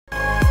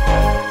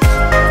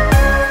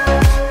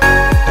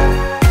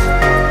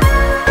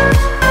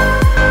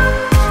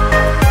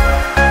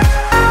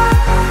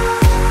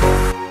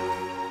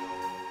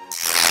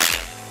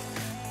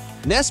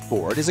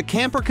Nestboard is a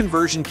camper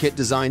conversion kit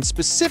designed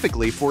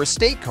specifically for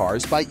estate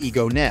cars by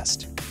Egoé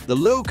Nest. The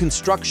low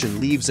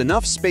construction leaves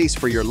enough space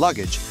for your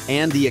luggage,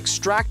 and the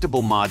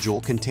extractable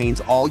module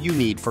contains all you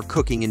need for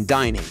cooking and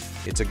dining.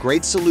 It's a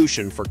great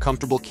solution for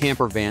comfortable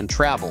camper van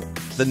travel.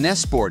 The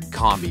Nestboard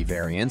Combi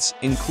variants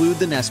include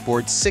the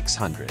Nestboard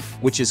 600,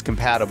 which is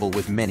compatible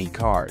with many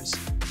cars.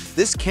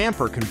 This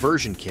camper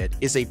conversion kit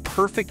is a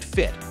perfect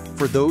fit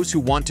for those who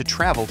want to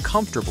travel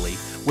comfortably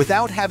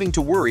without having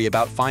to worry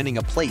about finding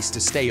a place to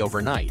stay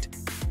overnight.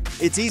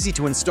 It's easy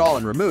to install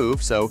and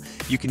remove, so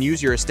you can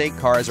use your estate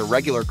car as a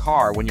regular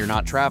car when you're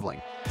not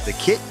traveling. The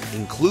kit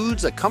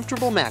includes a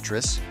comfortable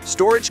mattress,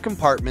 storage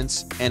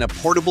compartments, and a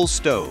portable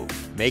stove,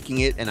 making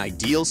it an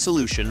ideal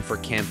solution for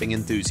camping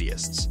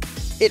enthusiasts.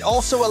 It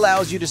also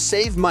allows you to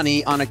save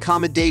money on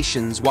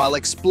accommodations while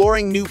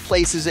exploring new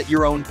places at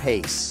your own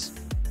pace.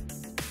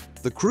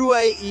 The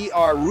Crua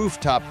AER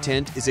Rooftop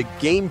Tent is a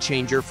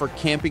game-changer for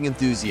camping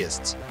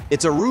enthusiasts.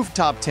 It's a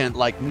rooftop tent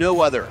like no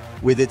other,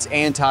 with its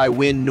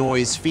anti-wind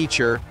noise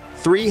feature,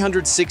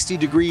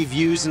 360-degree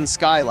views and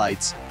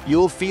skylights.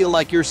 You'll feel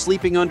like you're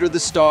sleeping under the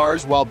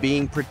stars while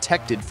being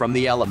protected from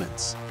the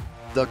elements.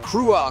 The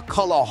Crua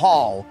Color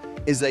Hall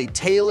is a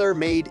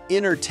tailor-made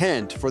inner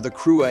tent for the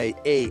Crua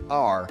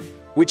AER,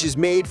 which is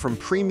made from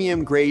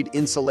premium-grade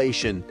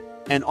insulation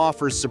and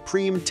offers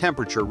supreme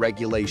temperature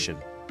regulation.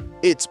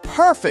 It's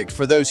perfect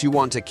for those who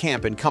want to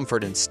camp in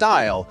comfort and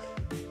style.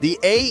 The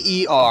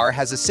AER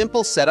has a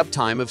simple setup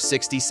time of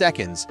 60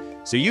 seconds,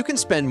 so you can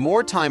spend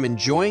more time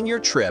enjoying your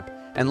trip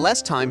and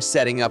less time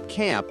setting up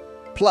camp.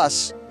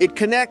 Plus, it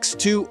connects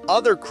to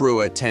other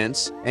Crua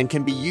tents and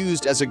can be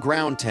used as a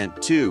ground tent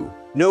too.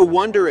 No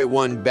wonder it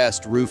won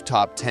Best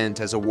Rooftop Tent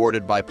as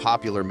awarded by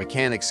Popular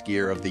Mechanics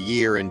Gear of the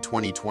Year in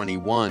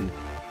 2021.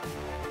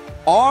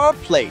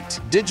 R-Plate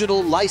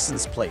digital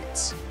license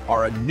plates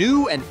are a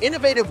new and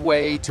innovative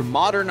way to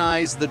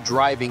modernize the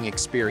driving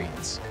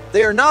experience.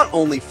 They are not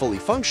only fully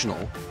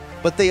functional,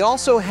 but they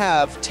also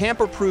have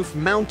tamper-proof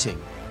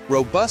mounting,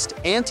 robust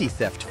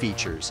anti-theft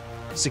features,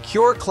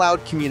 secure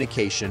cloud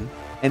communication,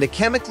 and a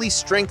chemically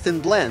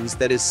strengthened lens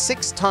that is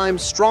 6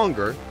 times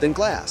stronger than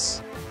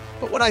glass.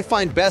 But what I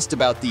find best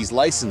about these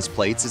license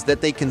plates is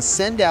that they can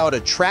send out a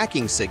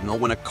tracking signal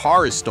when a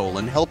car is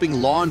stolen,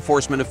 helping law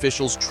enforcement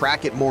officials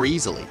track it more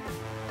easily.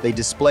 They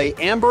display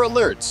amber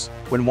alerts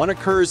when one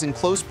occurs in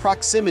close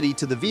proximity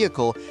to the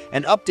vehicle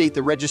and update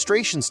the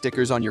registration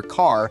stickers on your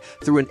car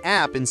through an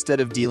app instead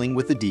of dealing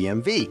with the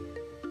DMV.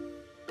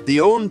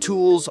 The OWN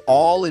Tools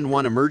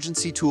all-in-one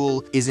emergency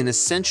tool is an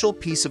essential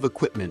piece of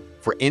equipment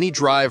for any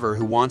driver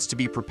who wants to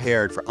be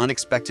prepared for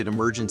unexpected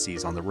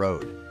emergencies on the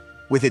road.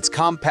 With its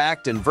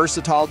compact and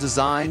versatile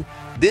design,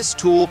 this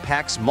tool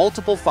packs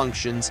multiple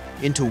functions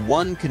into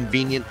one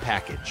convenient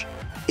package.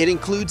 It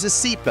includes a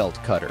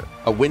seatbelt cutter,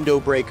 a window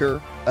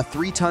breaker, a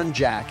 3-ton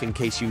jack in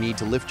case you need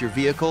to lift your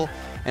vehicle,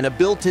 and a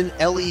built-in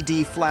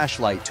LED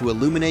flashlight to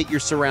illuminate your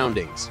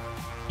surroundings.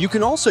 You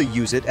can also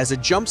use it as a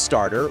jump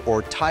starter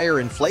or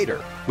tire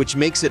inflator, which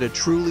makes it a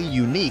truly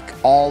unique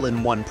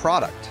all-in-one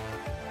product.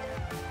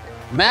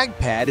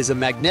 MagPad is a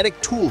magnetic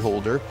tool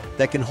holder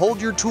that can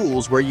hold your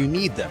tools where you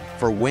need them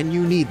for when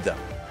you need them.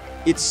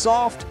 It's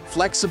soft,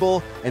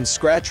 flexible, and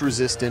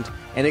scratch-resistant,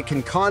 and it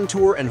can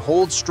contour and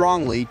hold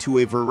strongly to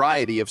a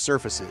variety of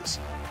surfaces.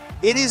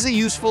 It is a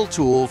useful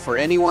tool for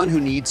anyone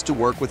who needs to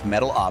work with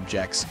metal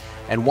objects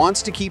and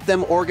wants to keep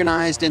them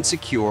organized and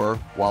secure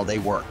while they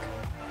work.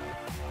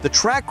 The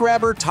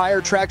TRACGRABBER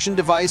Tire Traction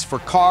Device for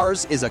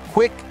cars is a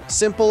quick,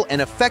 simple,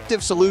 and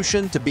effective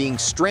solution to being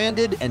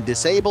stranded and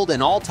disabled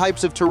in all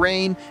types of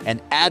terrain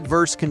and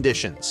adverse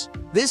conditions.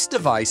 This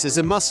device is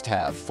a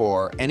must-have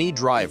for any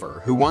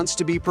driver who wants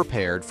to be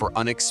prepared for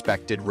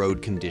unexpected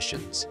road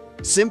conditions.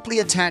 Simply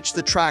attach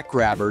the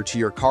TRACGRABBER to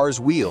your car's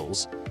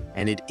wheels,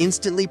 and it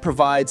instantly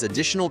provides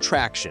additional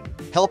traction,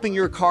 helping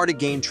your car to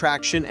gain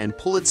traction and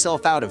pull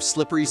itself out of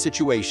slippery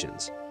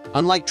situations.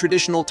 Unlike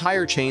traditional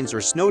tire chains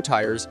or snow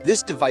tires,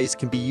 this device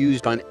can be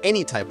used on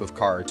any type of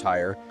car or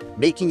tire,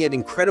 making it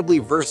incredibly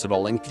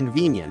versatile and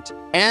convenient.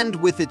 And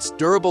with its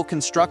durable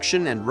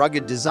construction and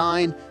rugged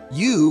design,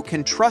 you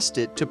can trust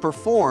it to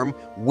perform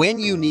when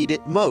you need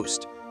it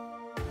most.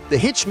 The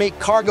Hitchmate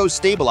Cargo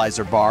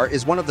Stabilizer Bar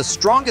is one of the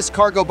strongest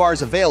cargo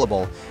bars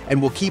available and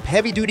will keep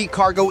heavy-duty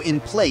cargo in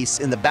place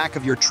in the back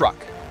of your truck.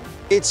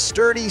 Its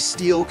sturdy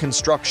steel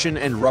construction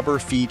and rubber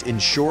feet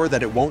ensure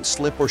that it won't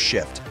slip or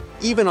shift,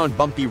 even on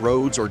bumpy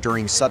roads or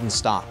during sudden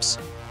stops.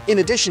 In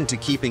addition to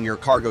keeping your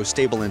cargo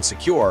stable and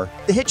secure,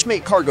 the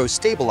Hitchmate Cargo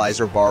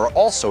Stabilizer Bar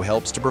also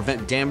helps to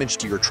prevent damage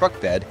to your truck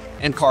bed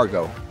and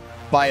cargo.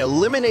 By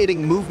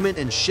eliminating movement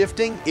and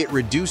shifting, it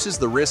reduces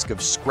the risk of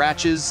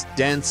scratches,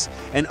 dents,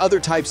 and other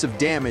types of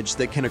damage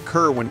that can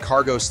occur when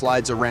cargo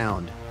slides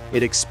around.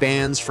 It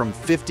expands from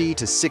 50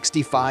 to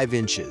 65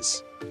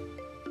 inches.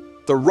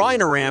 The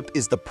Rhinoramp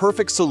is the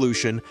perfect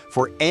solution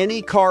for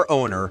any car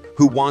owner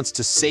who wants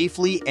to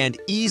safely and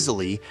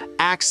easily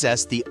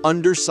access the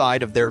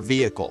underside of their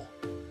vehicle.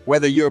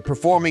 Whether you're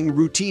performing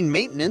routine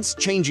maintenance,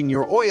 changing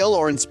your oil,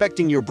 or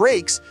inspecting your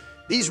brakes,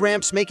 These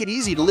ramps make it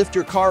easy to lift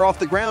your car off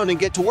the ground and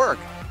get to work,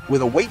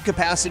 with a weight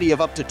capacity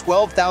of up to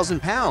 12,000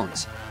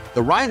 pounds.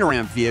 The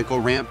Rhinoramp vehicle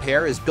ramp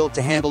pair is built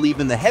to handle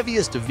even the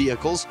heaviest of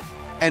vehicles,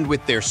 and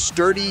with their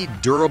sturdy,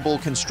 durable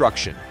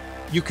construction,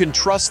 you can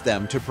trust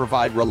them to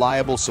provide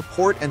reliable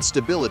support and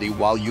stability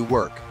while you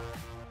work.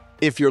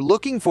 If you're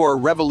looking for a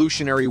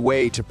revolutionary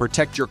way to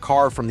protect your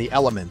car from the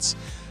elements,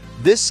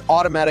 this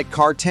automatic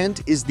car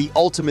tent is the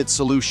ultimate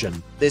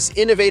solution. This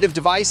innovative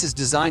device is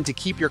designed to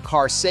keep your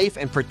car safe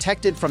and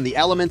protected from the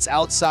elements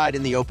outside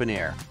in the open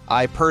air.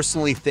 I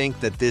personally think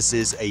that this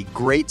is a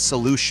great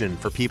solution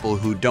for people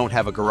who don't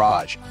have a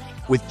garage.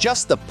 With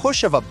just the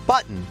push of a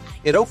button,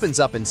 it opens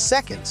up in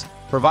seconds,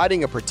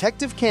 providing a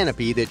protective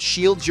canopy that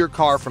shields your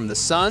car from the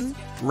sun,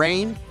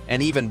 rain,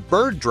 and even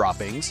bird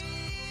droppings.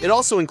 It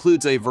also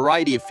includes a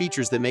variety of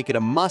features that make it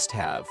a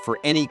must-have for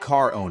any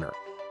car owner.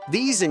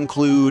 These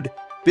include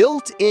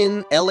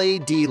built-in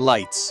LED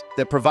lights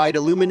that provide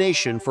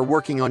illumination for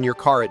working on your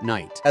car at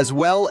night, as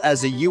well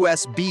as a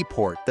USB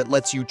port that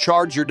lets you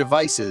charge your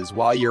devices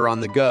while you're on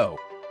the go.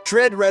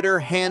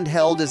 TRACGRABBER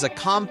Handheld is a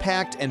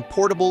compact and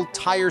portable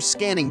tire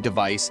scanning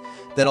device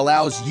that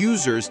allows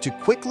users to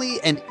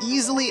quickly and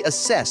easily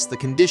assess the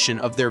condition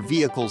of their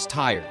vehicle's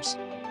tires.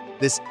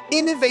 This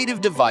innovative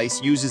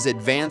device uses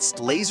advanced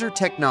laser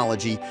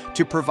technology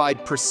to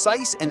provide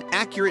precise and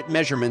accurate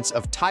measurements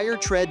of tire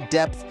tread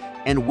depth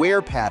and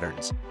wear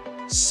patterns.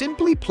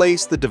 Simply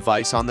place the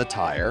device on the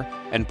tire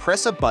and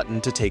press a button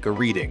to take a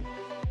reading.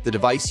 The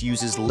device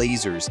uses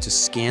lasers to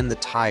scan the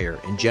tire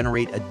and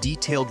generate a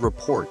detailed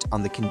report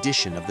on the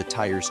condition of the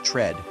tire's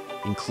tread,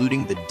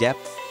 including the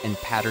depth and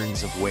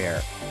patterns of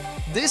wear.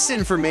 This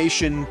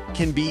information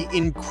can be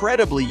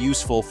incredibly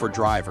useful for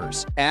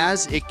drivers,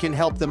 as it can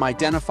help them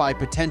identify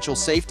potential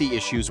safety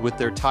issues with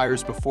their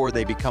tires before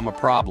they become a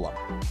problem.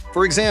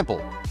 For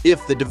example,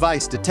 if the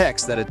device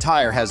detects that a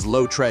tire has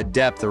low tread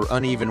depth or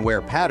uneven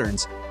wear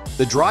patterns,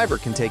 the driver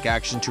can take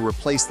action to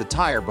replace the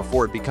tire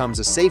before it becomes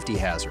a safety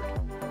hazard.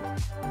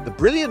 The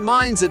brilliant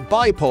minds at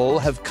Bipole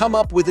have come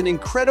up with an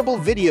incredible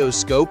video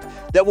scope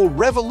that will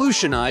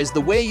revolutionize the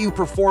way you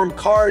perform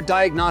car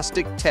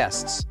diagnostic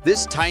tests.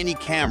 This tiny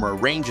camera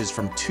ranges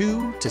from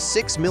 2 to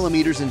 6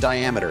 millimeters in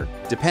diameter,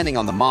 depending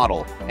on the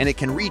model, and it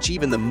can reach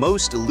even the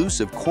most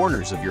elusive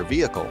corners of your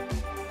vehicle.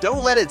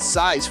 Don't let its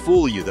size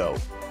fool you, though.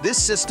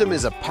 This system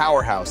is a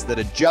powerhouse that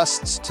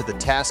adjusts to the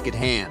task at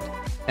hand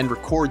and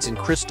records in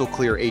crystal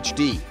clear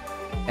HD.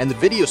 And the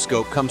video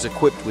scope comes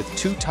equipped with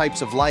 2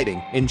 types of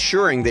lighting,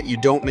 ensuring that you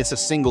don't miss a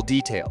single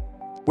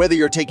detail. Whether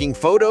you're taking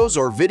photos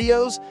or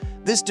videos,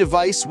 this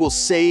device will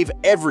save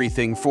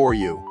everything for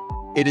you.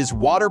 It is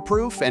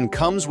waterproof and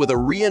comes with a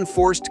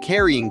reinforced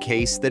carrying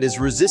case that is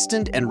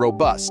resistant and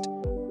robust.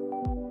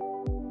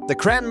 The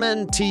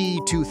Crandman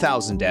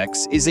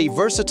T2000X is a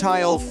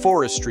versatile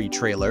forestry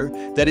trailer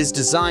that is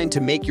designed to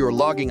make your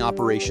logging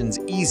operations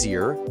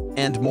easier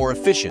and more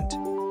efficient.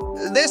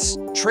 This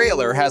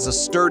trailer has a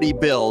sturdy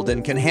build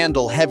and can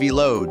handle heavy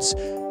loads,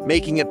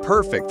 making it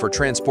perfect for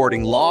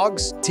transporting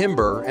logs,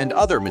 timber, and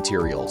other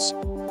materials.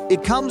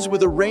 It comes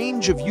with a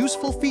range of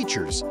useful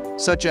features,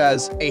 such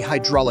as a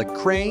hydraulic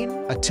crane,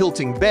 a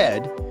tilting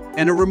bed,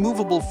 and a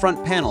removable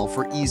front panel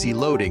for easy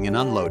loading and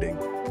unloading.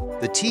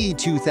 The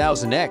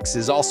T2000X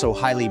is also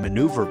highly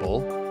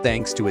maneuverable,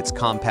 thanks to its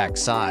compact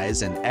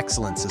size and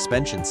excellent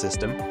suspension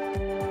system.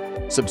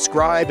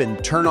 Subscribe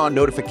and turn on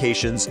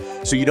notifications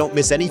so you don't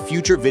miss any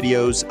future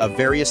videos of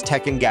various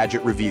tech and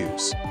gadget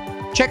reviews.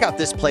 Check out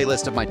this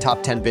playlist of my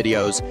top 10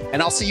 videos,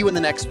 and I'll see you in the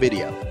next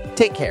video.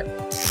 Take care.